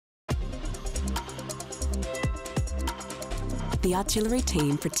the artillery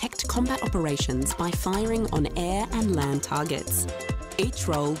team protect combat operations by firing on air and land targets. Each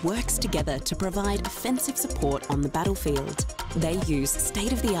role works together to provide offensive support on the battlefield. They use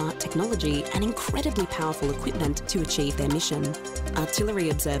state-of-the-art technology and incredibly powerful equipment to achieve their mission. Artillery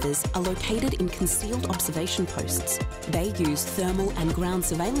observers are located in concealed observation posts. They use thermal and ground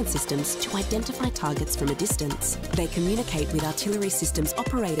surveillance systems to identify targets from a distance. They communicate with artillery systems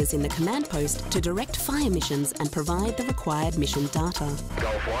operators in the command post to direct fire missions and provide the required mission data.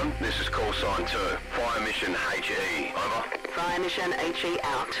 Golf 1, this is call sign 2. Fire mission HE, over. Fire mission HE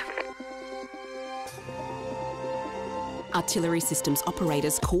out. Artillery systems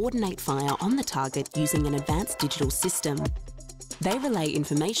operators coordinate fire on the target using an advanced digital system. They relay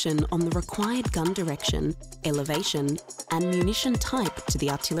information on the required gun direction, elevation, and munition type to the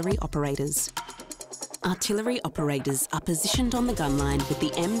artillery operators. Artillery operators are positioned on the gun line with the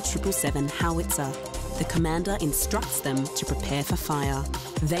M777 howitzer. The commander instructs them to prepare for fire.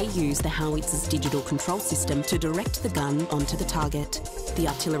 They use the howitzer's digital control system to direct the gun onto the target. The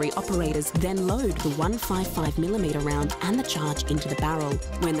artillery operators then load the 155mm round and the charge into the barrel.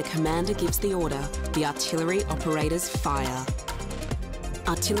 When the commander gives the order, the artillery operators fire.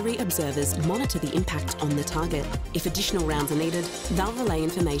 Artillery observers monitor the impact on the target. If additional rounds are needed, they'll relay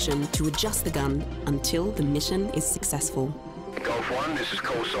information to adjust the gun until the mission is successful. Golf 1, this is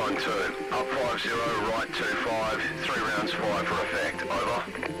call sign 2. Up 50, right 25, 3 rounds 5 for effect, over.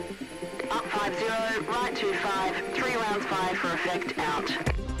 Up 50, right 25, 3 rounds 5 for effect, out.